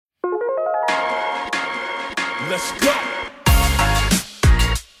Let's go.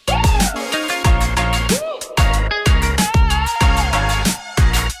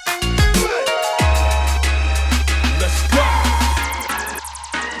 Let's go.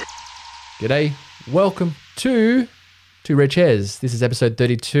 G'day, welcome to Two Red Chairs. This is episode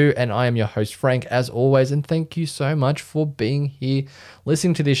 32 and I am your host Frank as always, and thank you so much for being here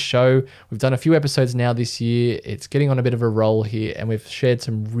listening to this show. We've done a few episodes now this year. It's getting on a bit of a roll here and we've shared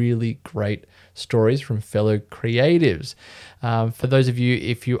some really great stories from fellow creatives. For those of you,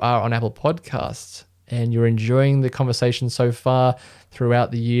 if you are on Apple Podcasts and you're enjoying the conversation so far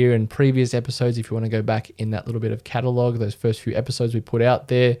throughout the year and previous episodes, if you want to go back in that little bit of catalog, those first few episodes we put out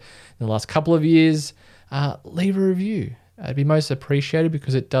there in the last couple of years, leave a review. It'd be most appreciated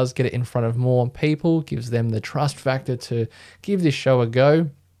because it does get it in front of more people, gives them the trust factor to give this show a go.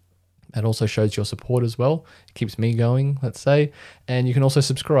 It also shows your support as well. It keeps me going, let's say. And you can also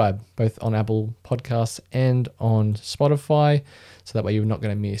subscribe both on Apple Podcasts and on Spotify. So that way you're not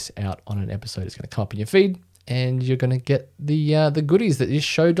going to miss out on an episode. It's going to come up in your feed and you're going to get the goodies that this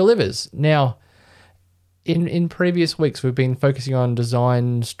show delivers. Now, in previous weeks, we've been focusing on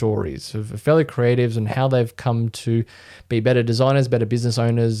design stories of fellow creatives and how they've come to be better designers, better business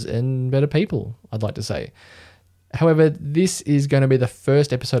owners, and better people, I'd like to say. However, this is going to be the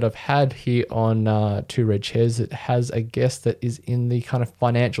first episode I've had here on Two Red Chairs that has a guest that is in the kind of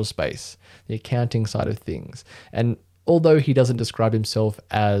financial space, the accounting side of things. And although he doesn't describe himself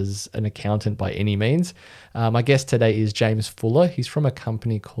as an accountant by any means, my guest today is James Fuller. He's from a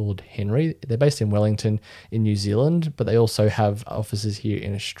company called Henry. They're based in Wellington in New Zealand, but they also have offices here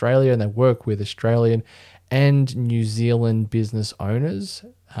in Australia and they work with Australian and New Zealand business owners,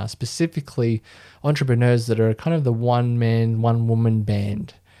 specifically entrepreneurs that are kind of the one-man, one-woman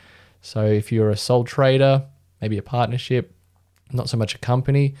band. So if you're a sole trader, maybe a partnership, not so much a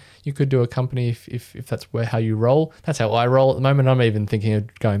company, you could do a company if that's how you roll. That's how I roll at the moment. I'm even thinking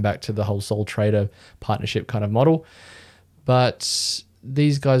of going back to the whole sole trader partnership kind of model. But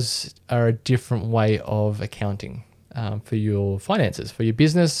these guys are a different way of accounting for your finances, for your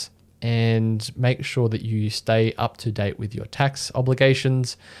business, and make sure that you stay up to date with your tax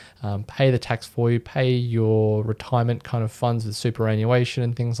obligations, pay the tax for you, pay your retirement kind of funds with superannuation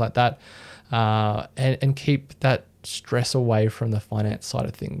and things like that, and keep that stress away from the finance side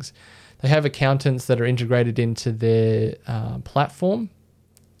of things. They have accountants that are integrated into their platform.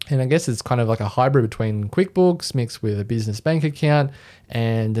 And I guess it's kind of like a hybrid between QuickBooks mixed with a business bank account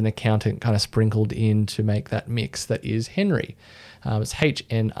and an accountant kind of sprinkled in to make that mix that is Henry. It's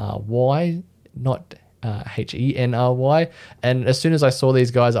HNRY, not HENRY. And as soon as I saw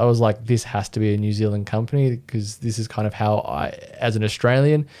these guys, I was like, this has to be a New Zealand company because this is kind of how I, as an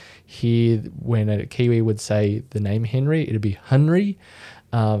Australian, hear when a Kiwi would say the name Henry, it'd be Henry.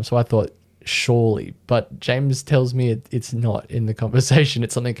 So I thought, surely. But James tells me it's not in the conversation.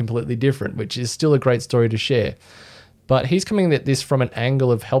 It's something completely different, which is still a great story to share. But he's coming at this from an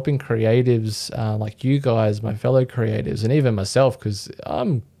angle of helping creatives like you guys, my fellow creatives, and even myself, because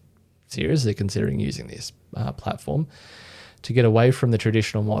I'm seriously considering using this platform to get away from the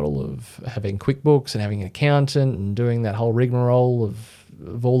traditional model of having QuickBooks and having an accountant and doing that whole rigmarole of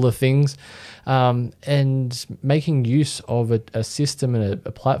all the things, and making use of a system and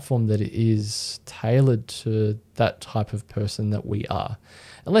a platform that is tailored to that type of person that we are.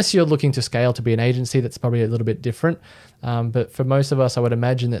 Unless you're looking to scale to be an agency, that's probably a little bit different. But for most of us, I would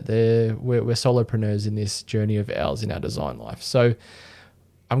imagine that we're solopreneurs in this journey of ours in our design life. So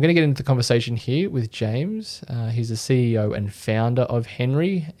I'm going to get into the conversation here with James. He's the CEO and founder of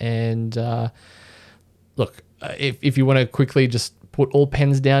Henry. And look, if you want to quickly just put all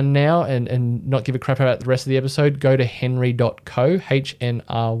pens down now and not give a crap about the rest of the episode, go to henry.co,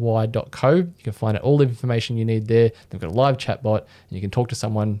 HNRY.co. You can find out all the information you need there. They've got a live chatbot and you can talk to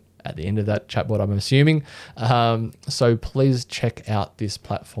someone at the end of that chatbot, I'm assuming. So please check out this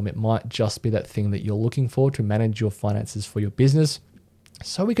platform. It might just be that thing that you're looking for to manage your finances for your business,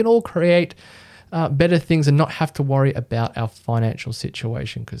 so we can all create better things and not have to worry about our financial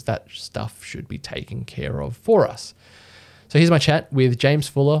situation, because that stuff should be taken care of for us. So here's my chat with James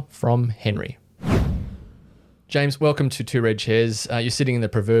Fuller from Henry. James, welcome to Two Red Chairs. You're sitting in the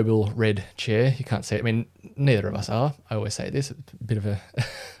proverbial red chair. You can't see it. I mean, neither of us are. I always say this. It's a bit of a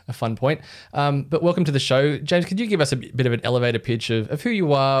fun point. But welcome to the show. James, could you give us a bit of an elevator pitch of who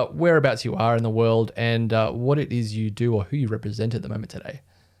you are, whereabouts you are in the world, and what it is you do or who you represent at the moment today?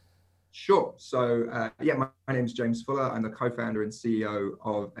 Sure. So, my name's James Fuller. I'm the co-founder and CEO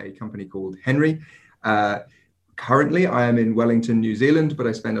of a company called Henry. Currently, I am in Wellington, New Zealand, but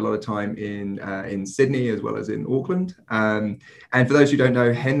I spend a lot of time in Sydney as well as in Auckland. And for those who don't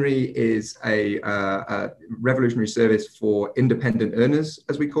know, Henry is a revolutionary service for independent earners,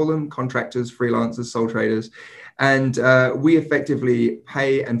 as we call them, contractors, freelancers, sole traders. And we effectively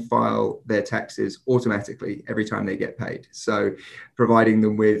pay and file their taxes automatically every time they get paid. So providing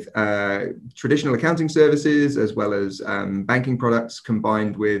them with traditional accounting services as well as banking products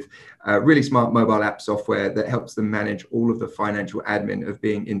combined with really smart mobile app software that helps them manage all of the financial admin of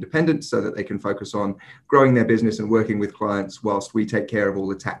being independent so that they can focus on growing their business and working with clients whilst we take care of all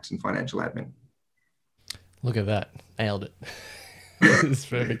the tax and financial admin. Look at that. Nailed it. It's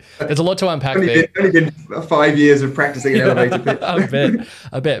perfect. There's a lot to unpack Only been 5 years of practicing an elevator pitch.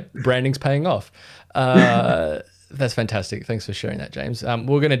 I bet branding's paying off. That's fantastic. Thanks for sharing that, James.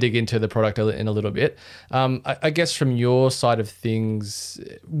 We're going to dig into the product in a little bit. I guess from your side of things,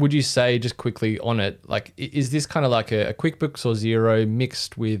 would you say just quickly on it, like, is this kind of like a QuickBooks or Xero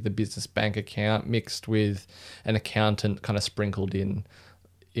mixed with a business bank account, mixed with an accountant kind of sprinkled in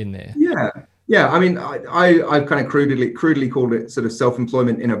there? Yeah, I mean, I've kind of crudely called it sort of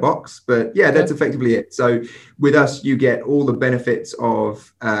self-employment in a box, but yeah, that's effectively it. So with us, you get all the benefits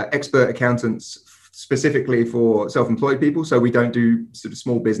of expert accountants specifically for self-employed people. So we don't do sort of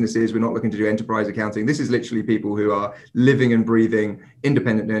small businesses. We're not looking to do enterprise accounting. This is literally people who are living and breathing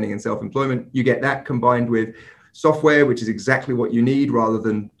independent earning and self-employment. You get that combined with software, which is exactly what you need rather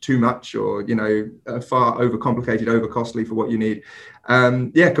than too much or, far overcomplicated, over costly for what you need.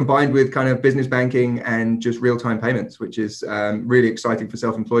 Combined with kind of business banking and just real-time payments, which is really exciting for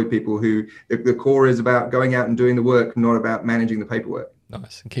self-employed people who the core is about going out and doing the work, not about managing the paperwork.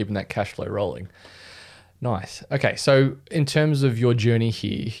 Nice. And keeping that cash flow rolling. Nice. Okay. So in terms of your journey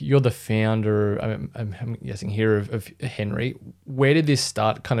here, you're the founder, I'm guessing here of Henry. Where did this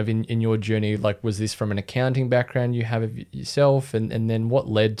start kind of in your journey? Like, was this from an accounting background you have of yourself? And then what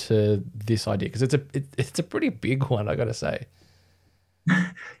led to this idea? Because it's a pretty big one, I got to say.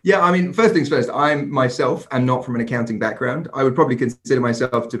 Yeah, I mean, first things first, I'm myself am not from an accounting background. I would probably consider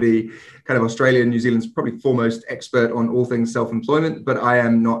myself to be kind of Australia and New Zealand's probably foremost expert on all things self-employment, but I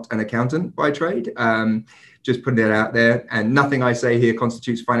am not an accountant by trade. Just putting it out there, and nothing I say here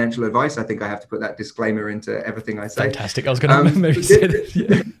constitutes financial advice. I think I have to put that disclaimer into everything I say. Fantastic. I was going to maybe say that.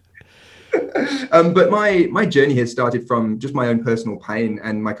 Yeah. But my journey has started from just my own personal pain,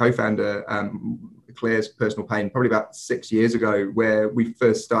 and my co-founder, Claire's personal pain, probably about 6 years ago, where we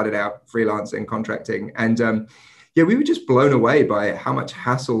first started out freelancing, contracting. And we were just blown away by how much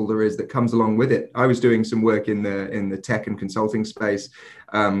hassle there is that comes along with it. I was doing some work in the tech and consulting space.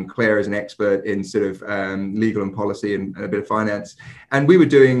 Claire is an expert in sort of legal and policy and a bit of finance. And we were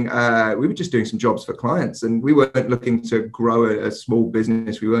just doing some jobs for clients, and we weren't looking to grow a small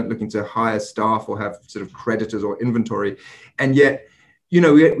business. We weren't looking to hire staff or have sort of creditors or inventory. And yet,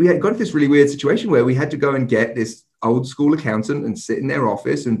 we had got this really weird situation where we had to go and get this old school accountant and sit in their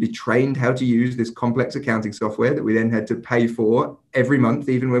office and be trained how to use this complex accounting software that we then had to pay for every month,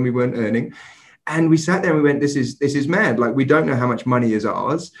 even when we weren't earning. And we sat there and we went, this is mad. Like, we don't know how much money is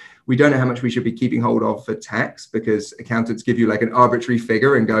ours. We don't know how much we should be keeping hold of for tax, because accountants give you like an arbitrary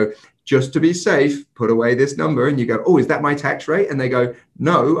figure and go, just to be safe, put away this number. And you go, oh, is that my tax rate? And they go,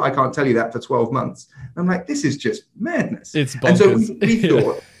 no, I can't tell you that for 12 months. I'm like, this is just madness. It's bonkers. And so we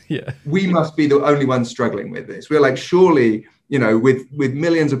thought, we must be the only ones struggling with this. We're like, surely, with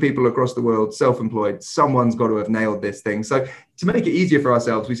millions of people across the world, self-employed, someone's got to have nailed this thing. So to make it easier for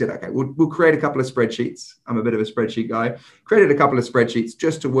ourselves, we said, okay, we'll create a couple of spreadsheets. I'm a bit of a spreadsheet guy. Created a couple of spreadsheets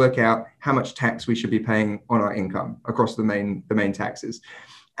just to work out how much tax we should be paying on our income across the main taxes.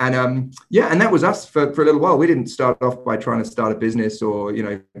 And and that was us for a little while. We didn't start off by trying to start a business or,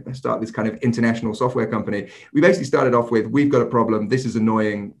 start this kind of international software company. We basically started off with, we've got a problem. This is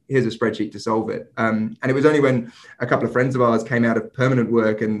annoying. Here's a spreadsheet to solve it. And it was only when a couple of friends of ours came out of permanent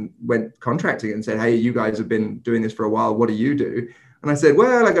work and went contracting and said, hey, you guys have been doing this for a while. What do you do? And I said,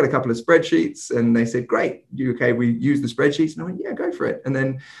 well, I got a couple of spreadsheets. And they said, great. You okay? We use the spreadsheets. And I went, yeah, go for it. And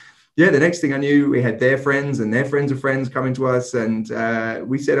then the next thing I knew, we had their friends and their friends of friends coming to us. And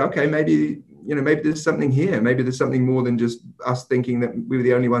we said, okay, maybe there's something here. Maybe there's something more than just us thinking that we were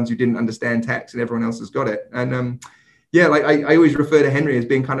the only ones who didn't understand tax and everyone else has got it. And I always refer to Henry as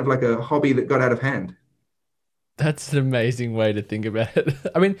being kind of like a hobby that got out of hand. That's an amazing way to think about it.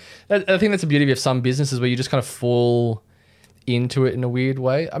 I mean, I think that's the beauty of some businesses where you just kind of fall into it in a weird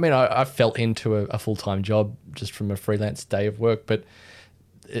way. I mean, I fell into a full-time job just from a freelance day of work, but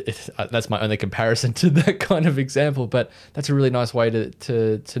that's my only comparison to that kind of example. But that's a really nice way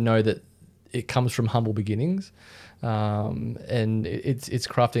to know that it comes from humble beginnings, and it's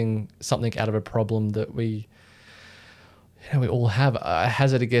crafting something out of a problem that we you know, we all have. I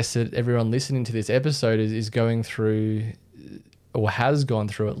hazard a guess that everyone listening to this episode is going through, or has gone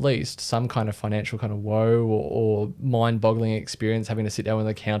through at least, some kind of financial kind of woe or mind-boggling experience, having to sit down with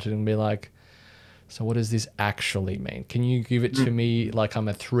an accountant and be like, so what does this actually mean? Can you give it to me like I'm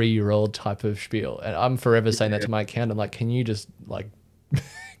a 3-year-old type of spiel? And I'm forever saying that to my accountant, like, can you just like,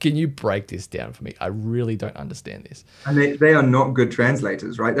 can you break this down for me? I really don't understand this. And they are not good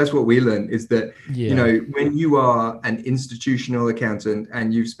translators, right? That's what we learned, is that, you know, when you are an institutional accountant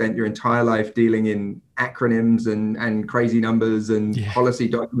and you've spent your entire life dealing in acronyms and crazy numbers and policy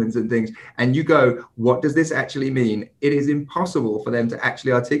documents and things, and you go, what does this actually mean? It is impossible for them to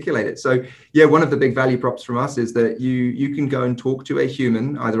actually articulate it. So yeah, one of the big value props from us is that you can go and talk to a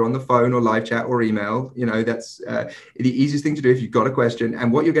human, either on the phone or live chat or email. You know, that's the easiest thing to do if you've got a question.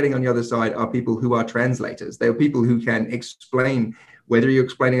 And what you're getting on the other side are people who are translators. They are people who can explain, whether you're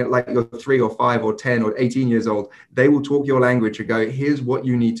explaining it like you're 3 or 5 or 10 or 18 years old, they will talk your language and go, here's what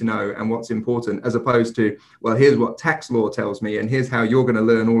you need to know and what's important, as opposed to, well, here's what tax law tells me and here's how you're going to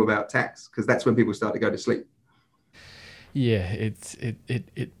learn all about tax, because that's when people start to go to sleep. Yeah,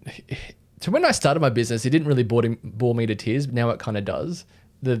 so when I started my business, it didn't really bore me to tears, but now it kind of does.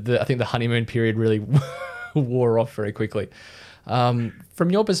 I think the honeymoon period really wore off very quickly. From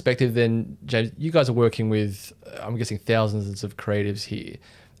your perspective then, James, you guys are working with, I'm guessing, thousands of creatives here,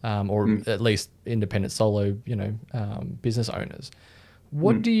 or at least independent solo, you know, business owners.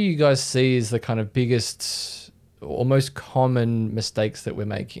 What do you guys see as the kind of biggest or most common mistakes that we're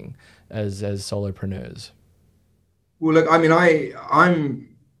making as solopreneurs? Well, look, I mean, I'm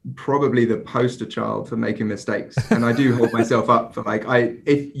probably the poster child for making mistakes, and I do hold myself up for, like,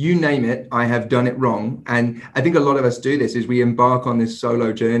 if you name it, I have done it wrong. And I think a lot of us do this, is we embark on this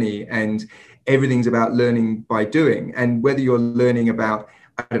solo journey and everything's about learning by doing. And whether you're learning about,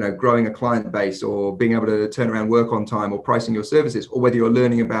 I don't know, growing a client base or being able to turn around work on time or pricing your services, or whether you're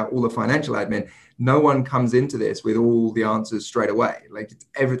learning about all the financial admin, no one comes into this with all the answers straight away. Like,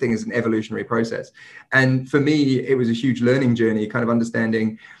 everything is an evolutionary process. And for me, it was a huge learning journey, kind of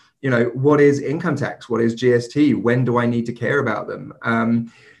understanding, you know, what is income tax? What is GST? When do I need to care about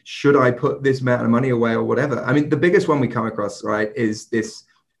them? Should I put this amount of money away or whatever? I mean, the biggest one we come across, right, is this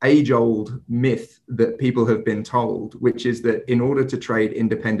age-old myth that people have been told, which is that in order to trade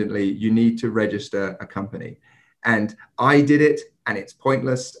independently, you need to register a company. And I did it, and it's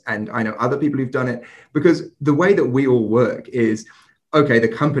pointless. And I know other people who've done it, because the way that we all work is, okay, the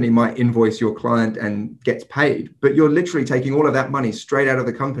company might invoice your client and gets paid, but you're literally taking all of that money straight out of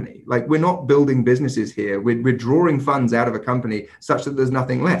the company. Like, we're not building businesses here. We're drawing funds out of a company such that there's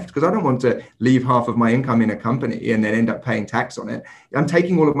nothing left, because I don't want to leave half of my income in a company and then end up paying tax on it. I'm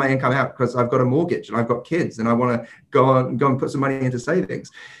taking all of my income out because I've got a mortgage and I've got kids and I want to go and put some money into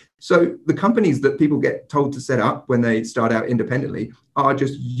savings. So the companies that people get told to set up when they start out independently are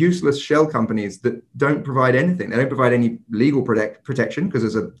just useless shell companies that don't provide anything. They don't provide any legal protection, because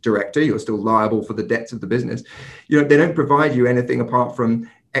as a director, you're still liable for the debts of the business. You know, they don't provide you anything apart from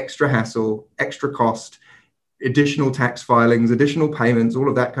extra hassle, extra cost, additional tax filings, additional payments, all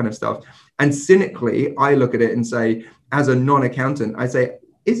of that kind of stuff. And cynically, I look at it and say, as a non-accountant, I say,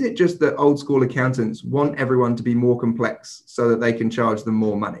 is it just that old school accountants want everyone to be more complex so that they can charge them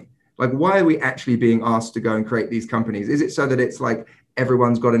more money? Like, why are we actually being asked to go and create these companies? Is it so that it's like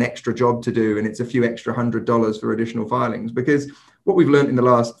everyone's got an extra job to do and it's a few extra $100 for additional filings? Because what we've learned in the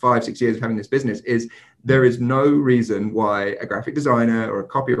last 5-6 years of having this business is there is no reason why a graphic designer or a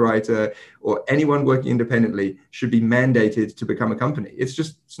copywriter or anyone working independently should be mandated to become a company.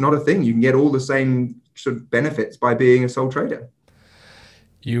 It's not a thing. You can get all the same sort of benefits by being a sole trader.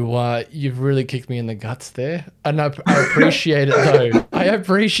 You've really kicked me in the guts there, and I appreciate it though. I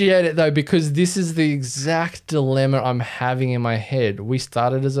appreciate it though, because this is the exact dilemma I'm having in my head. We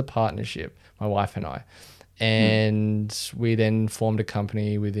started as a partnership, my wife and I, and we then formed a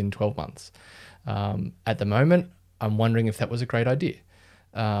company within 12 months. At the moment, I'm wondering if that was a great idea,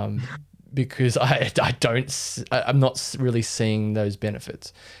 because I'm not really seeing those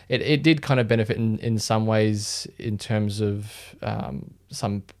benefits. It did kind of benefit in some ways in terms of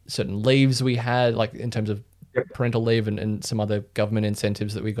some certain leaves we had, like in terms of parental leave and some other government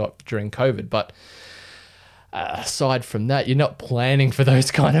incentives that we got during COVID. But aside from that, you're not planning for those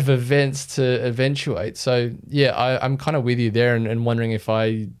kind of events to eventuate. So yeah, I'm kind of with you there and wondering if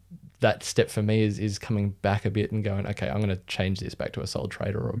that step for me is coming back a bit and going, okay, I'm going to change this back to a sole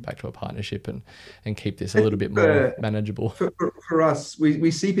trader or back to a partnership and keep this a little bit more manageable. For us, we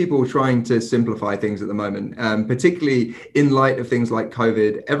see people trying to simplify things at the moment, particularly in light of things like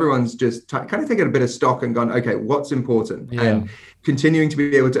COVID. Everyone's just kind of taking a bit of stock and gone, okay, what's important? Yeah. And continuing to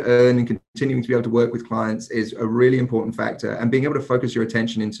be able to earn and continuing to be able to work with clients is a really important factor, and being able to focus your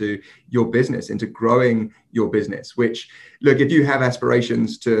attention into your business, into growing your business, which, look, if you have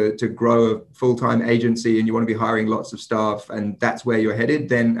aspirations to grow a full-time agency and you want to be hiring lots of staff and that's where you're headed,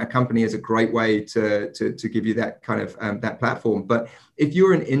 then a company is a great way to give you that kind of that platform. But if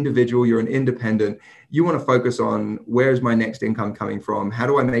you're an individual, you're an independent, you want to focus on, where is my next income coming from? How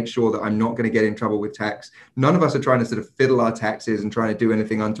do I make sure that I'm not going to get in trouble with tax? None of us are trying to sort of fiddle our taxes and trying to do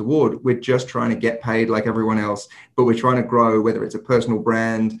anything untoward. We're just trying to get paid like everyone else, but we're trying to grow, whether it's a personal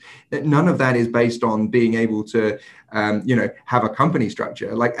brand. None of that is based on being able to have a company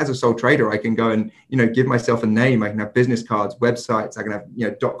structure. Like, as a sole trader, I can go and, give myself a name. I can have business cards, websites. I can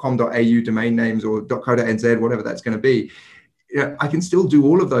have, .com.au domain names, or .co.nz, whatever that's going to be. I can still do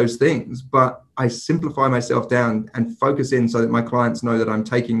all of those things, but I simplify myself down and focus in so that my clients know that I'm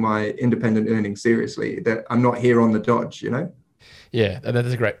taking my independent earnings seriously, that I'm not here on the dodge, Yeah,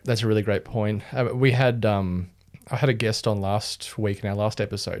 that's a really great point. We had, I had a guest on last week in our last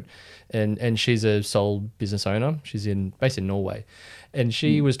episode, and she's a sole business owner. She's based in Norway. And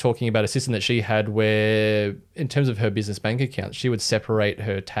she was talking about a system that she had where, in terms of her business bank account, she would separate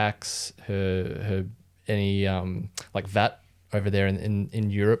her tax, her any like VAT over there in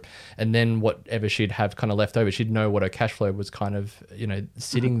Europe, and then whatever she'd have kind of left over, she'd know what her cash flow was kind of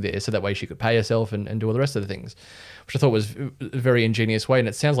sitting there, so that way she could pay herself and do all the rest of the things, which I thought was a very ingenious way. And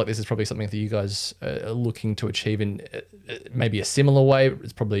it sounds like this is probably something that you guys are looking to achieve in maybe a similar way.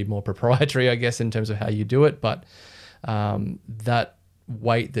 It's probably more proprietary, I guess, in terms of how you do it, but that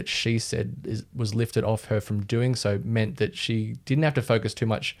weight that she said was lifted off her from doing so meant that she didn't have to focus too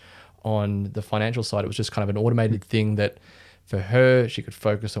much on the financial side. It was just kind of an automated thing that, for her, she could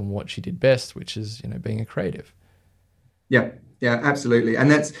focus on what she did best, which is, being a creative. Yeah, absolutely.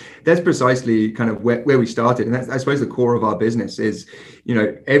 And that's precisely kind of where we started. And that's, I suppose, the core of our business is,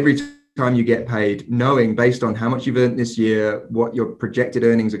 every time you get paid, knowing, based on how much you've earned this year, what your projected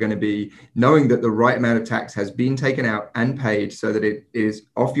earnings are going to be, knowing that the right amount of tax has been taken out and paid so that it is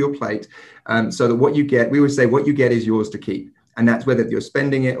off your plate, so that what you get, we always say, what you get is yours to keep. And that's whether you're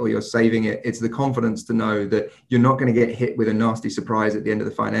spending it or you're saving it. It's the confidence to know that you're not going to get hit with a nasty surprise at the end of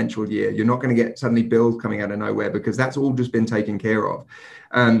the financial year. You're not going to get suddenly bills coming out of nowhere, because that's all just been taken care of.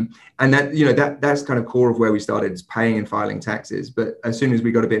 And that's kind of core of where we started, is paying and filing taxes. But as soon as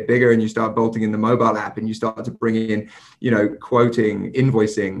we got a bit bigger and you start bolting in the mobile app and you start to bring in, quoting,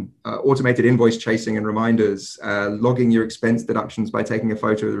 invoicing, automated invoice chasing and reminders, logging your expense deductions by taking a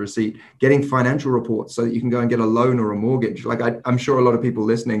photo of the receipt, getting financial reports so that you can go and get a loan or a mortgage. Like, I'm sure a lot of people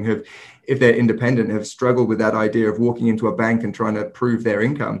listening have, if they're independent, have struggled with that idea of walking into a bank and trying to prove their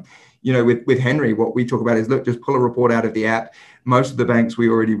income. With Henry, what we talk about is, look, just pull a report out of the app. Most of the banks we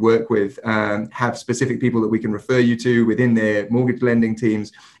already work with have specific people that we can refer you to within their mortgage lending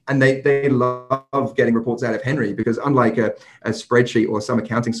teams. And they love getting reports out of Henry, because unlike a spreadsheet or some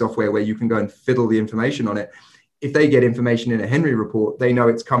accounting software where you can go and fiddle the information on it, if they get information in a Henry report, they know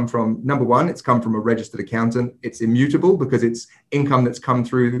it's come from, number one, it's come from a registered accountant. It's immutable because it's income that's come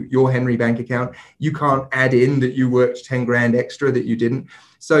through your Henry bank account. You can't add in that you worked 10 grand extra that you didn't.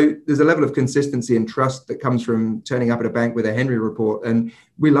 So there's a level of consistency and trust that comes from turning up at a bank with a Henry report. And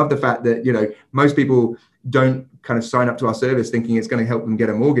we love the fact that, most people don't kind of sign up to our service thinking it's going to help them get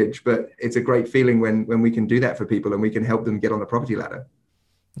a mortgage, but it's a great feeling when we can do that for people and we can help them get on the property ladder.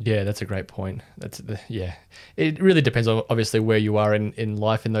 Yeah, that's a great point. It really depends on, obviously, where you are in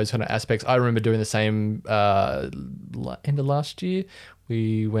life in those kind of aspects. I remember doing the same end of last year.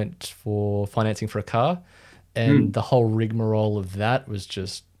 We went for financing for a car, and the whole rigmarole of that was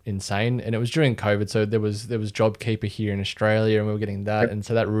just insane. And it was during COVID, so there was JobKeeper here in Australia, and we were getting that, and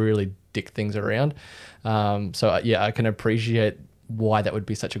so that really dicked things around. I can appreciate why that would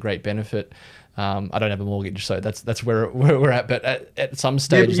be such a great benefit. I don't have a mortgage, so that's where we're at. But at some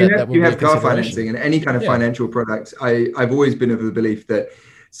stage, that will be a consideration. Car financing and any kind of financial product. I've always been of the belief that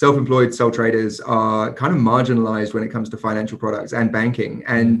self-employed sole traders are kind of marginalized when it comes to financial products and banking.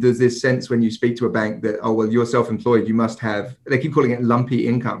 And there's this sense when you speak to a bank that, oh, well, you're self-employed, you must have, they keep calling it lumpy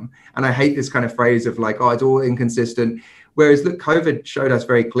income. And I hate this kind of phrase of like, oh, it's all inconsistent. Whereas, look, COVID showed us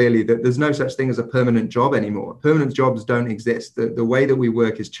very clearly that there's no such thing as a permanent job anymore. Permanent jobs don't exist. The way that we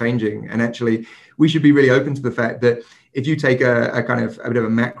work is changing. And actually, we should be really open to the fact that if you take a kind of a bit of a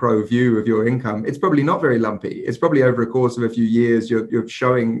macro view of your income, it's probably not very lumpy. It's probably over a course of a few years, you're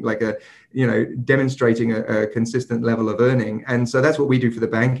showing like demonstrating a consistent level of earning. And so that's what we do for the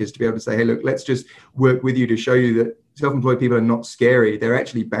bank, is to be able to say, hey, look, let's just work with you to show you that self-employed people are not scary. They're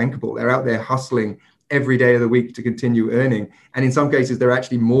actually bankable. They're out there hustling every day of the week to continue earning. And in some cases, they're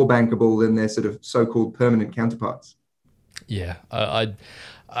actually more bankable than their sort of so-called permanent counterparts. Yeah,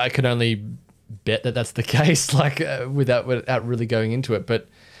 I can only bet that that's the case, like without really going into it. But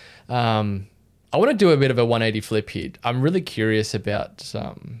I want to do a bit of a 180 flip here. I'm really curious about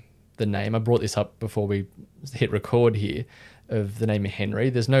the name. I brought this up before we hit record here of the name Henry.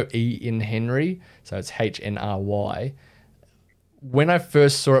 There's no E in Henry, so it's HNRY. When I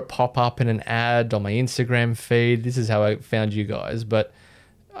first saw it pop up in an ad on my Instagram feed, this is how I found you guys, but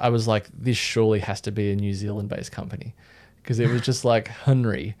I was like, this surely has to be a New Zealand-based company, because it was just like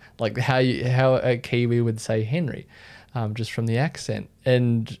Henry, like how a Kiwi would say Henry, just from the accent.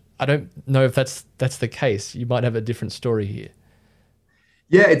 And I don't know if that's the case. You might have a different story here.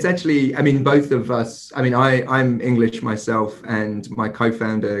 Yeah, it's actually, I mean, both of us, I mean, I'm English myself, and my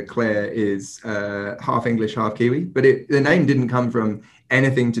co-founder, Claire, is half English, half Kiwi. But the name didn't come from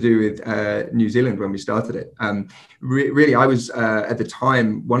anything to do with New Zealand when we started it. Really, I was, at the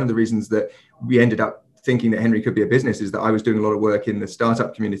time, one of the reasons that we ended up thinking that Henry could be a business is that I was doing a lot of work in the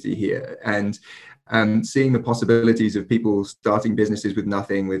startup community here. And seeing the possibilities of people starting businesses with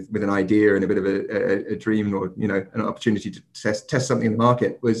nothing, with an idea and a bit of a dream, or an opportunity to test something in the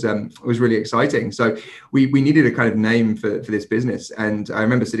market was really exciting. So we needed a kind of name for this business. And I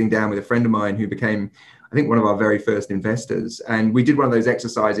remember sitting down with a friend of mine who became, I think, one of our very first investors. And we did one of those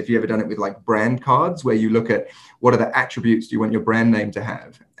exercises, if you ever done it, with like brand cards, where you look at what are the attributes you want your brand name to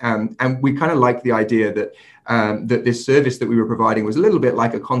have. And we kind of liked the idea that that this service that we were providing was a little bit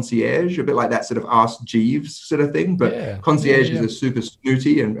like a concierge, a bit like that sort of Ask Jeeves sort of thing. But concierge is a super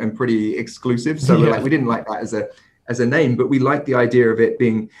snooty and pretty exclusive. So we didn't like that as a name, but we liked the idea of it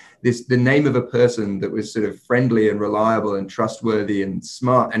being the name of a person that was sort of friendly and reliable and trustworthy and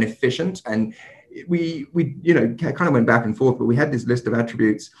smart and efficient. And we kind of went back and forth, but we had this list of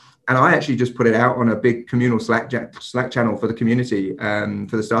attributes. And I actually just put it out on a big communal Slack channel for the community,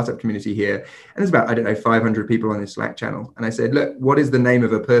 for the startup community here. And there's about, 500 people on this Slack channel. And I said, look, what is the name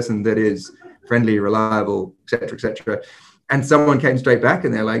of a person that is friendly, reliable, et cetera, et cetera? And someone came straight back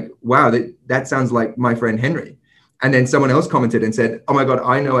and they're like, wow, that sounds like my friend Henry. And then someone else commented and said, oh my God,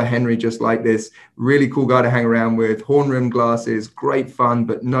 I know a Henry just like this, really cool guy to hang around with, horn-rimmed glasses, great fun,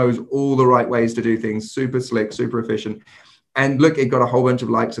 but knows all the right ways to do things, super slick, super efficient. And look, it got a whole bunch of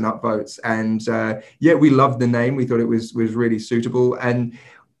likes and upvotes. And we loved the name. We thought it was really suitable. And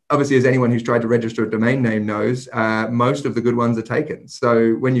obviously, as anyone who's tried to register a domain name knows, most of the good ones are taken.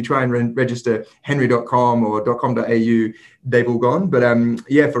 So when you try and register henry.com or .com.au, they've all gone. But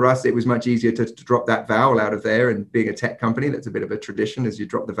for us, it was much easier to drop that vowel out of there. And being a tech company, that's a bit of a tradition, as you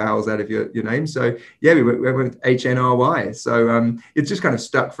drop the vowels out of your name. So we went with HNRY. So it's just kind of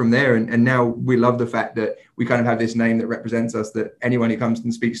stuck from there. And now we love the fact that we kind of have this name that represents us, that anyone who comes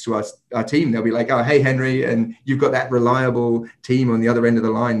and speaks to us, our team, they'll be like, oh, hey, Henry. And you've got that reliable team on the other end of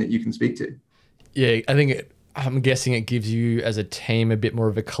the line that you can speak to. Yeah, I'm guessing it gives you as a team a bit more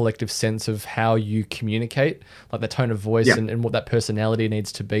of a collective sense of how you communicate, like the tone of voice and what that personality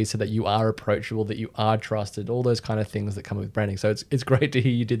needs to be, so that you are approachable, that you are trusted, all those kind of things that come with branding. So it's great to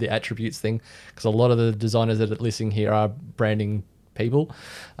hear you did the attributes thing, because a lot of the designers that are listening here are branding people.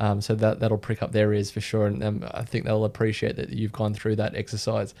 So that'll prick up their ears for sure. And I think they'll appreciate that you've gone through that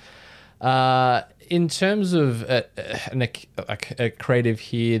exercise. In terms of a creative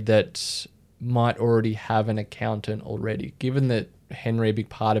here that might already have an accountant already, given that Henry, a big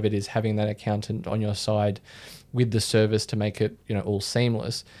part of it is having that accountant on your side with the service to make it all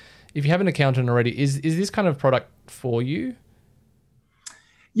seamless. If you have an accountant already, is this kind of product for you?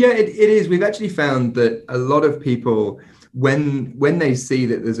 Yeah, it is. We've actually found that a lot of people, when they see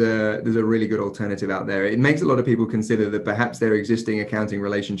that there's a really good alternative out there, it makes a lot of people consider that perhaps their existing accounting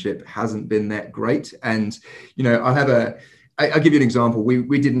relationship hasn't been that great. And I'll give you an example.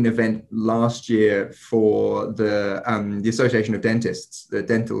 We did an event last year for the Association of Dentists, the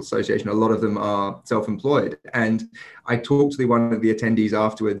Dental Association. A lot of them are self-employed. And I talked to one of the attendees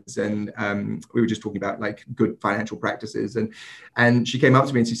afterwards, and we were just talking about like good financial practices. And she came up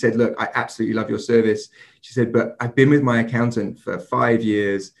to me and she said, look, I absolutely love your service. She said, but I've been with my accountant for 5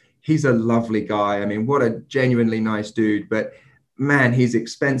 years. He's a lovely guy. I mean, what a genuinely nice dude. But man, he's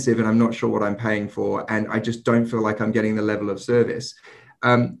expensive and I'm not sure what I'm paying for. And I just don't feel like I'm getting the level of service.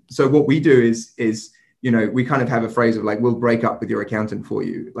 So what we do is, we kind of have a phrase of like, we'll break up with your accountant for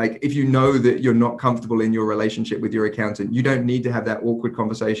you. Like, if you know that you're not comfortable in your relationship with your accountant, you don't need to have that awkward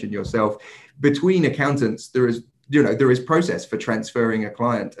conversation yourself. Between accountants, there is process for transferring a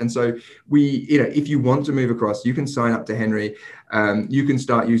client. And so if you want to move across, you can sign up to Henry, you can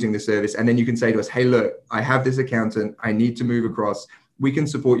start using the service, and then you can say to us, hey, look, I have this accountant, I need to move across. We can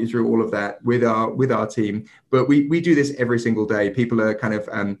support you through all of that with our team. But we do this every single day. People are kind of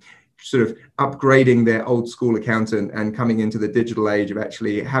sort of upgrading their old school accountant and coming into the digital age of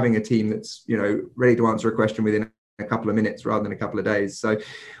actually having a team that's, you know, ready to answer a question within a couple of minutes rather than a couple of days. So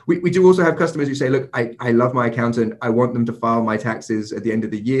we do also have customers who say, look, I love my accountant. I want them to file my taxes at the end of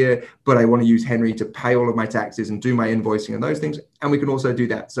the year, but I want to use Henry to pay all of my taxes and do my invoicing and those things. And we can also do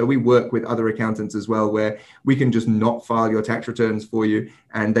that. So we work with other accountants as well, where we can just not file your tax returns for you,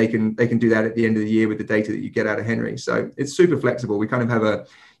 and they can do that at the end of the year with the data that you get out of Henry. So it's super flexible. We kind of have a,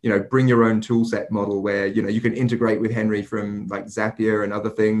 you know, bring your own tool set model where, you know, you can integrate with Henry from like Zapier and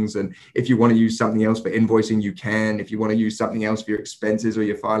other things. And if you want to use something else for invoicing, you can. If you want to use something else for your expenses or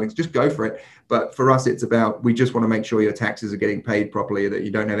your filings, just go for it. But for us, it's about, we just want to make sure your taxes are getting paid properly, that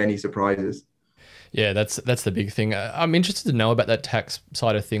you don't have any surprises. Yeah, that's the big thing. I'm interested to know about that tax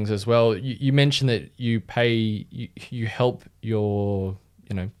side of things as well. You mentioned that you help your,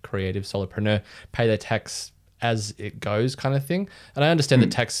 you know, creative solopreneur pay their tax as it goes, kind of thing. And I understand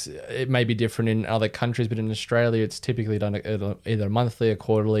that tax, it may be different in other countries, but in Australia, it's typically done either a monthly, a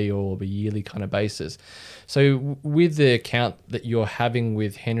quarterly, or a yearly kind of basis. So with the account that you're having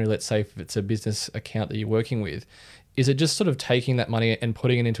with Henry, let's say if it's a business account that you're working with, is it just sort of taking that money and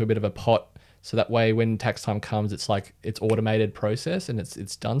putting it into a bit of a pot, so that way when tax time comes, it's like it's automated process and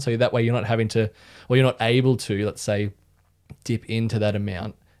it's done? So that way you're not having to, or you're not able to, let's say, dip into that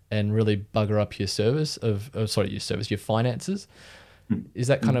amount and really bugger up your your finances. Is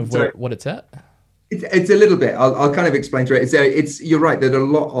that kind of what it's at? It's a little bit. I'll kind of explain through it. It's you're right that a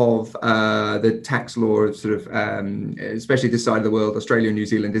lot of the tax law, sort of, especially this side of the world, Australia and New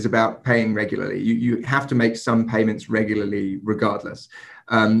Zealand, is about paying regularly. You have to make some payments regularly, regardless.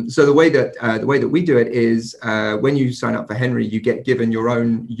 So the way that we do it is when you sign up for Henry, you get given your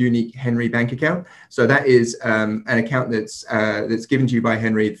own unique Henry bank account. So that is an account that's given to you by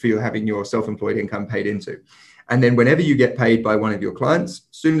Henry for you having your self-employed income paid into. And then whenever you get paid by one of your clients,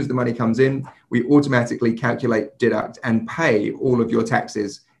 as soon as the money comes in, we automatically calculate, deduct, and pay all of your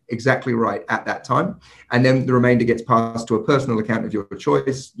taxes exactly right at that time. And then the remainder gets passed to a personal account of your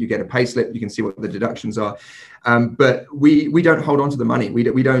choice. You get a pay slip. You can see what the deductions are. But we don't hold on to the money. We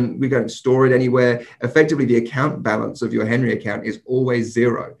don't store it anywhere. Effectively, the account balance of your Henry account is always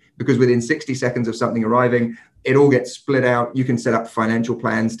zero, because within 60 seconds of something arriving, it all gets split out. You can set up financial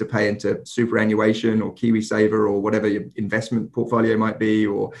plans to pay into superannuation or KiwiSaver or whatever your investment portfolio might be,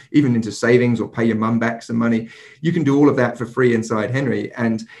 or even into savings, or pay your mum back some money. You can do all of that for free inside Henry.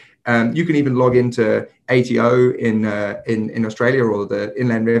 And you can even log into ATO in Australia, or the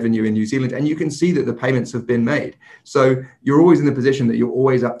Inland Revenue in New Zealand, and you can see that the payments have been made. So you're always in the position that you're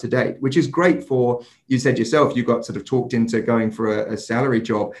always up to date, which is great for, you said yourself, you got sort of talked into going for a salary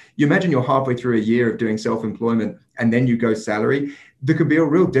job. You imagine you're halfway through a year of doing self-employment and then you go salary. There could be a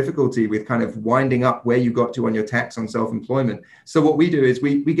real difficulty with kind of winding up where you got to on your tax on self-employment. So what we do is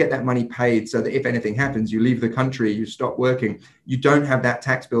we get that money paid, so that if anything happens, you leave the country, you stop working, you don't have that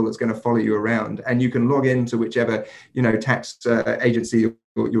tax bill that's going to follow you around, and you can log into whichever, you know, tax agency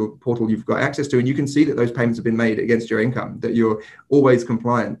or your portal you've got access to, and you can see that those payments have been made against your income, that you're always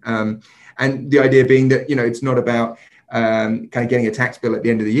compliant. And the idea being that, you know, it's not about kind of getting a tax bill at the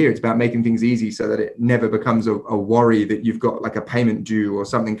end of the year. It's about making things easy so that it never becomes a worry that you've got like a payment due or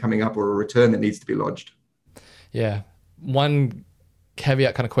something coming up, or a return that needs to be lodged. Yeah. One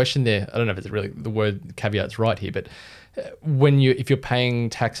caveat kind of question there. I don't know if it's really the word caveat's right here, but if you're paying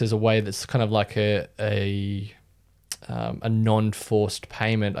taxes a way that's kind of like a non-forced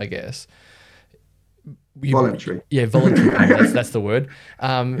payment, I guess. Voluntary. Yeah, voluntary payment. That's the word.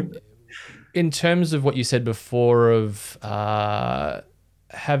 In terms of what you said before of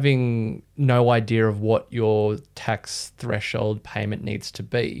having no idea of what your tax threshold payment needs to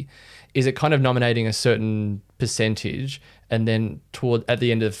be, is it kind of nominating a certain percentage, and then at the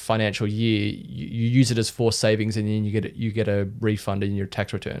end of the financial year, you use it as forced savings, and then you get a refund in your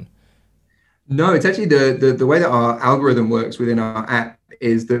tax return? No, it's actually the way that our algorithm works within our app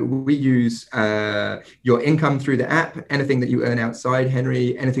is that we use your income through the app, anything that you earn outside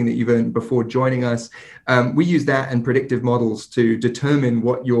Henry, anything that you've earned before joining us. We use that and predictive models to determine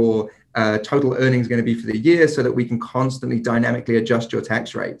what your total earnings going to be for the year, so that we can constantly dynamically adjust your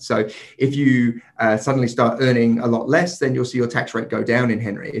tax rate. So if you suddenly start earning a lot less, then you'll see your tax rate go down in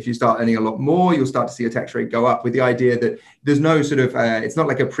Henry. If you start earning a lot more, you'll start to see your tax rate go up, with the idea that there's no sort of, it's not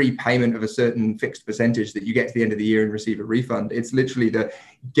like a prepayment of a certain fixed percentage that you get to the end of the year and receive a refund. It's literally the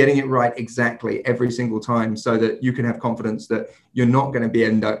getting it right exactly every single time, so that you can have confidence that you're not going to be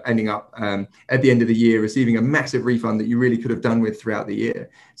ending up at the end of the year receiving a massive refund that you really could have done with throughout the year.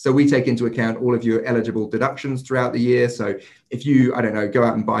 So we take into account all of your eligible deductions throughout the year. So if you, I don't know, go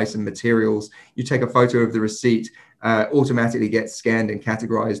out and buy some materials, you take a photo of the receipt, automatically gets scanned and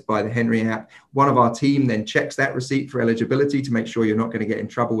categorized by the Henry app. One of our team then checks that receipt for eligibility to make sure you're not going to get in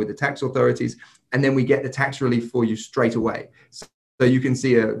trouble with the tax authorities. And then we get the tax relief for you straight away. So you can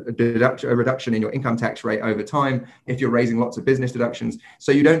see a reduction in your income tax rate over time if you're raising lots of business deductions.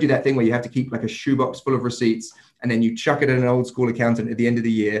 So you don't do that thing where you have to keep like a shoebox full of receipts and then you chuck it at an old school accountant at the end of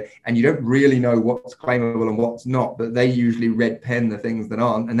the year and you don't really know what's claimable and what's not, but they usually red pen the things that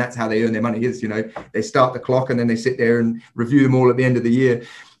aren't. And that's how they earn their money is, they start the clock and then they sit there and review them all at the end of the year.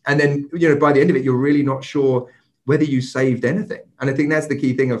 And then, by the end of it, you're really not sure whether you saved anything. And I think that's the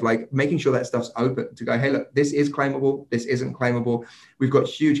key thing of like making sure that stuff's open to go, hey, look, this is claimable, this isn't claimable. We've got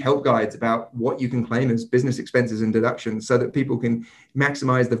huge help guides about what you can claim as business expenses and deductions so that people can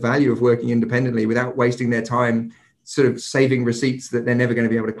maximize the value of working independently without wasting their time sort of saving receipts that they're never going to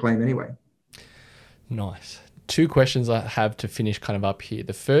be able to claim anyway. Nice. 2 questions I have to finish kind of up here.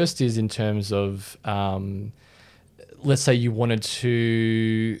 The first is in terms of, let's say you wanted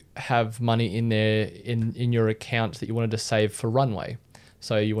to have money in there in your account that you wanted to save for runway.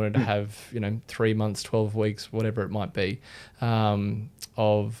 So you wanted to have, 3 months, 12 weeks, whatever it might be,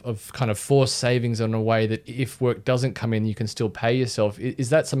 of kind of forced savings in a way that if work doesn't come in, you can still pay yourself.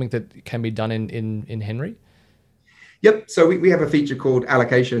 Is that something that can be done in Henry? Yep. So we have a feature called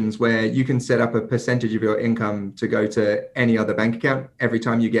allocations where you can set up a percentage of your income to go to any other bank account every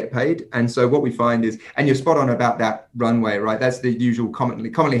time you get paid. And so what we find is, and you're spot on about that runway, right? That's the usual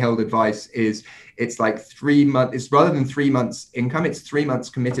commonly held advice is it's like 3 months, it's rather than 3 months income, it's 3 months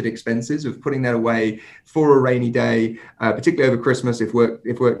committed expenses of putting that away for a rainy day, particularly over Christmas if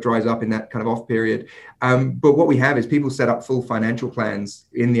work dries up in that kind of off period. But what we have is people set up full financial plans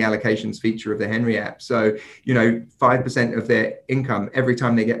in the allocations feature of the Henry app. So, 5% of their income every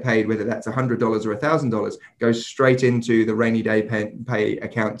time they get paid, whether that's $100 or $1,000, goes straight into the rainy day pay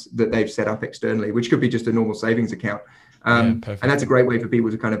account that they've set up externally, which could be just a normal savings account. And that's a great way for people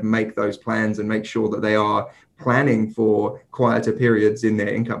to kind of make those plans and make sure that they are planning for quieter periods in their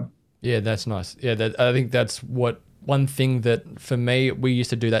income. Yeah, that's nice. Yeah, I think that's one thing that for me, we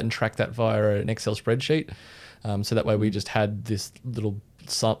used to do that and track that via an Excel spreadsheet. So that way we just had this little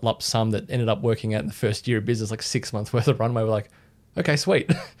lump sum that ended up working out in the first year of business, like 6 months worth of runway. We're like, okay,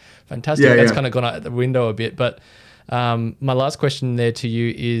 sweet. Fantastic. Yeah, that's kind of gone out the window a bit. But my last question there to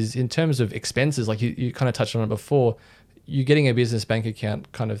you is in terms of expenses, like you kind of touched on it before, you're getting a business bank account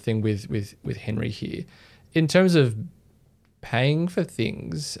kind of thing with Henry here. In terms of paying for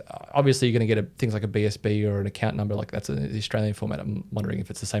things, obviously you're going to get things like a BSB or an account number, like that's the Australian format. I'm wondering if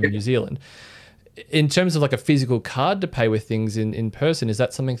it's the same in New Zealand. In terms of like a physical card to pay with things in person, is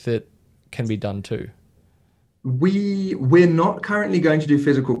that something that can be done too? We're not currently going to do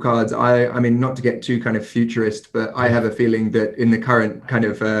physical cards. I mean, not to get too kind of futurist, but I have a feeling that in the current kind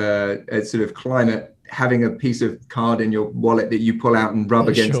of sort of climate, having a piece of card in your wallet that you pull out and rub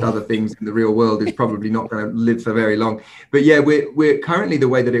against other things in the real world is probably not going to live for very long. But yeah, we're currently, the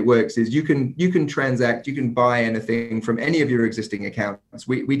way that it works is you can transact, you can buy anything from any of your existing accounts.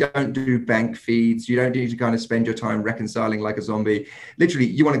 We don't do bank feeds. You don't need to kind of spend your time reconciling like a zombie. Literally,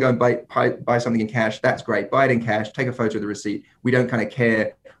 you want to go and buy something in cash, that's great. Buy it in cash, take a photo of the receipt. We don't kind of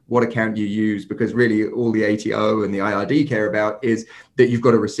care what account you use, because really all the ATO and the IRD care about is that you've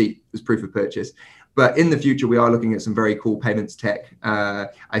got a receipt as proof of purchase. But in the future, we are looking at some very cool payments tech.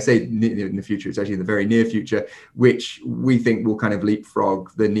 I say in the future, it's actually in the very near future, which we think will kind of leapfrog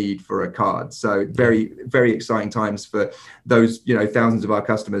the need for a card. So very, very exciting times for those, thousands of our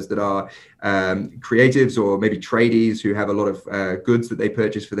customers that are creatives or maybe tradies who have a lot of goods that they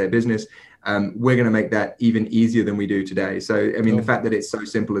purchase for their business. We're going to make that even easier than we do today. So, I mean, the fact that it's so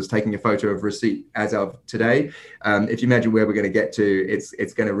simple as taking a photo of receipt as of today, if you imagine where we're going to get to,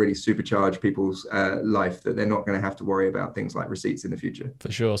 it's going to really supercharge people's life, that they're not going to have to worry about things like receipts in the future.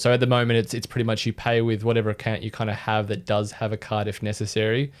 For sure. So at the moment, it's pretty much you pay with whatever account you kind of have that does have a card if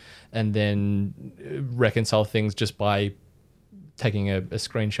necessary, and then reconcile things just by taking a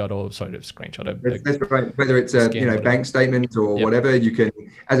screenshot or That's right. Whether it's a bank statement or whatever, you can,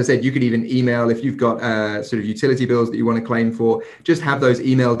 as I said, you could even email if you've got sort of utility bills that you want to claim for. Just have those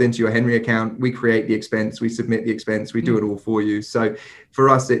emailed into your Henry account. We create the expense, we submit the expense, we do it all for you. So for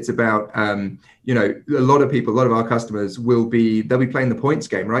us, it's about a lot of our customers they'll be playing the points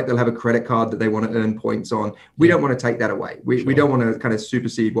game, right? They'll have a credit card that they want to earn points on. We don't want to take that away. We don't want to kind of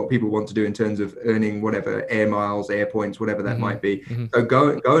supersede what people want to do in terms of earning whatever air miles, air points, whatever that might be. So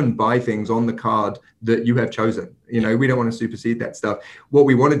go and buy things on the card that you have chosen. We don't want to supersede that stuff. What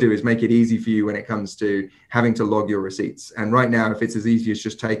we want to do is make it easy for you when it comes to having to log your receipts. And right now, if it's as easy as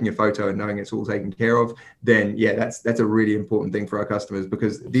just taking a photo and knowing it's all taken care of, then yeah, that's a really important thing for our customers,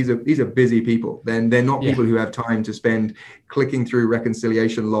 because these are busy people. Then they're not people who have time to spend clicking through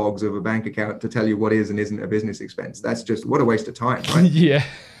reconciliation logs of a bank account to tell you what is and isn't a business expense. That's just, what a waste of time, right? Yeah.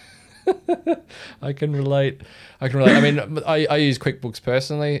 I can relate. I mean, I use QuickBooks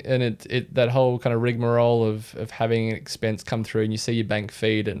personally, and it that whole kind of rigmarole of having an expense come through and you see your bank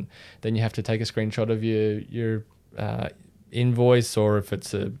feed, and then you have to take a screenshot of your invoice, or if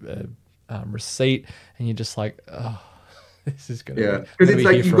it's a receipt, and you're just like, oh, this is gonna because it's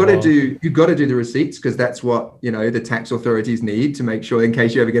like you've got to do the receipts, because that's what the tax authorities need to make sure, in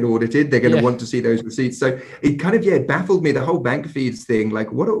case you ever get audited, they're going to want to see those receipts. So it kind of it baffled me, the whole bank feeds thing.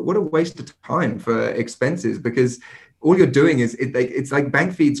 Like what a waste of time for expenses, because all you're doing is it's like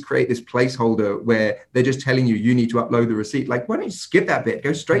bank feeds create this placeholder where they're just telling you need to upload the receipt. Like, why don't you skip that bit,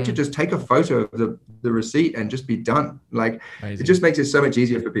 go straight to just take a photo of the receipt and just be done. Like, amazing. It just makes it so much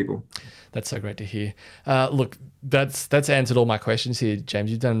easier for people. That's so great to hear. Look, that's answered all my questions here,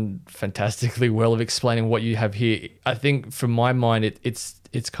 James. You've done fantastically well of explaining what you have here. I think from my mind, it's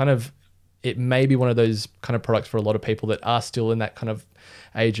kind of, it may be one of those kind of products for a lot of people that are still in that kind of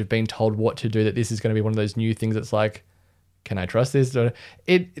age of being told what to do, that this is going to be one of those new things that's like, can I trust this?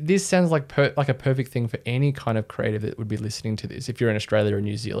 This sounds like a perfect thing for any kind of creative that would be listening to this. If you're in Australia or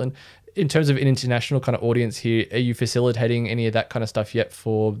New Zealand, in terms of an international kind of audience here, are you facilitating any of that kind of stuff yet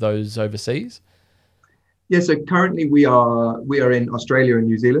for those overseas? Yeah, so currently we are in Australia and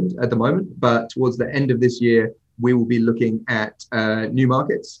New Zealand at the moment, but towards the end of this year, we will be looking at new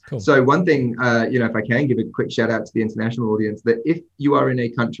markets. Cool. So one thing, if I can give a quick shout out to the international audience, that if you are in a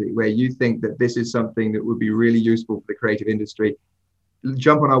country where you think that this is something that would be really useful for the creative industry,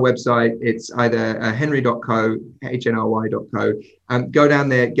 jump on our website. It's either henry.co, HNRY.co. Go down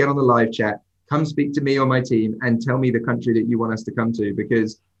there, get on the live chat, come speak to me or my team and tell me the country that you want us to come to,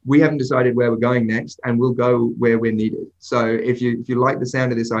 because we haven't decided where we're going next, and we'll go where we're needed. So if you like the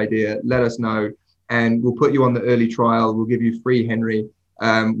sound of this idea, let us know, and we'll put you on the early trial. We'll give you free Henry.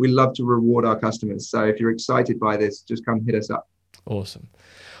 We love to reward our customers. So if you're excited by this, just come hit us up. Awesome.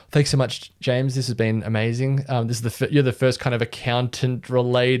 Thanks so much, James. This has been amazing. You're the first kind of accounting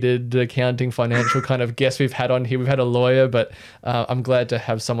financial kind of guest we've had on here. We've had a lawyer, but I'm glad to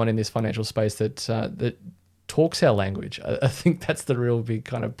have someone in this financial space that talks our language. I think that's the real big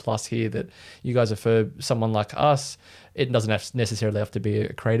kind of plus here, that you guys are for someone like us. It doesn't necessarily have to be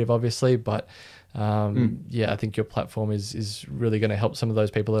a creative, obviously, but I think your platform is really going to help some of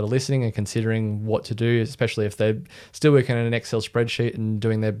those people that are listening and considering what to do, especially if they're still working on an Excel spreadsheet and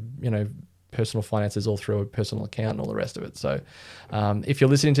doing their personal finances all through a personal account and all the rest of it. So if you're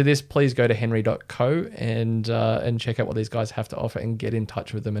listening to this, please go to henry.co and check out what these guys have to offer and get in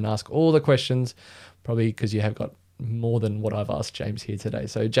touch with them and ask all the questions, probably because you have got more than what I've asked James here today.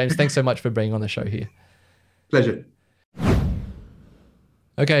 So James, thanks so much for being on the show here. Pleasure.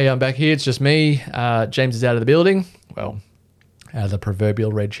 Okay, I'm back here. It's just me. James is out of the building. Well, out of the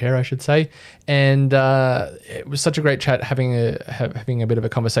proverbial red chair, I should say. And it was such a great chat having a bit of a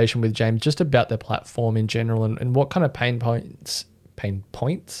conversation with James just about the platform in general and what kind of pain points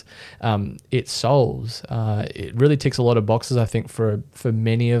it solves. It really ticks a lot of boxes, I think, for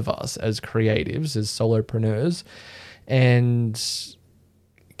many of us as creatives, as solopreneurs, and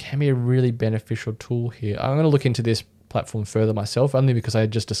can be a really beneficial tool here. I'm going to look into this platform further myself, only because I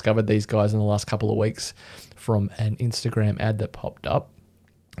just discovered these guys in the last couple of weeks from an Instagram ad that popped up.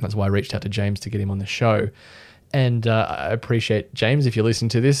 That's why I reached out to James to get him on the show. And I appreciate, James, if you're listening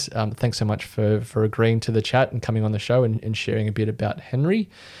to this, thanks so much for agreeing to the chat and coming on the show and sharing a bit about Henry.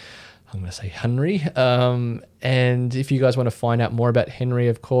 I'm going to say Henry. And if you guys want to find out more about Henry,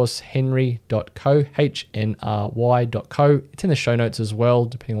 of course, henry.co, HNRY.co. It's in the show notes as well,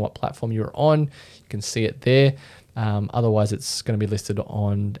 depending on what platform you're on. You can see it there. Otherwise, it's going to be listed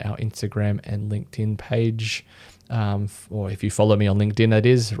on our Instagram and LinkedIn page. Or if you follow me on LinkedIn, that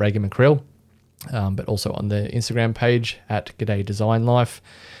is Reagan McCrill. But also on the Instagram page at G'day Design Life.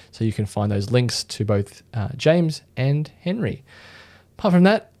 So you can find those links to both James and Henry. Apart from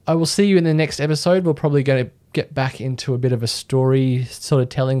that, I will see you in the next episode. We're probably going to get back into a bit of a story sort of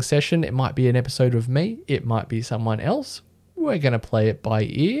telling session. It might be an episode of me. It might be someone else. We're going to play it by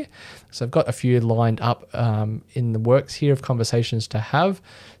ear. So I've got a few lined up in the works here of conversations to have.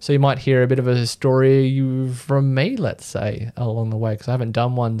 So you might hear a bit of a story from me, let's say, along the way, because I haven't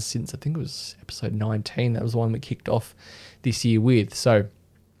done one since I think it was episode 19. That was the one we kicked off this year with. So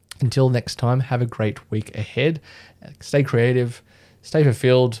until next time, have a great week ahead. Stay creative, stay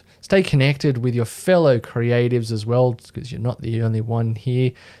fulfilled, stay connected with your fellow creatives as well, because you're not the only one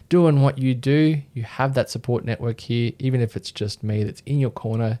here doing what you do. You have that support network here, even if it's just me that's in your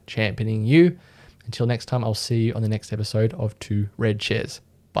corner championing you. Until next time, I'll see you on the next episode of Two Red Chairs.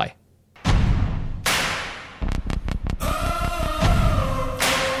 Bye.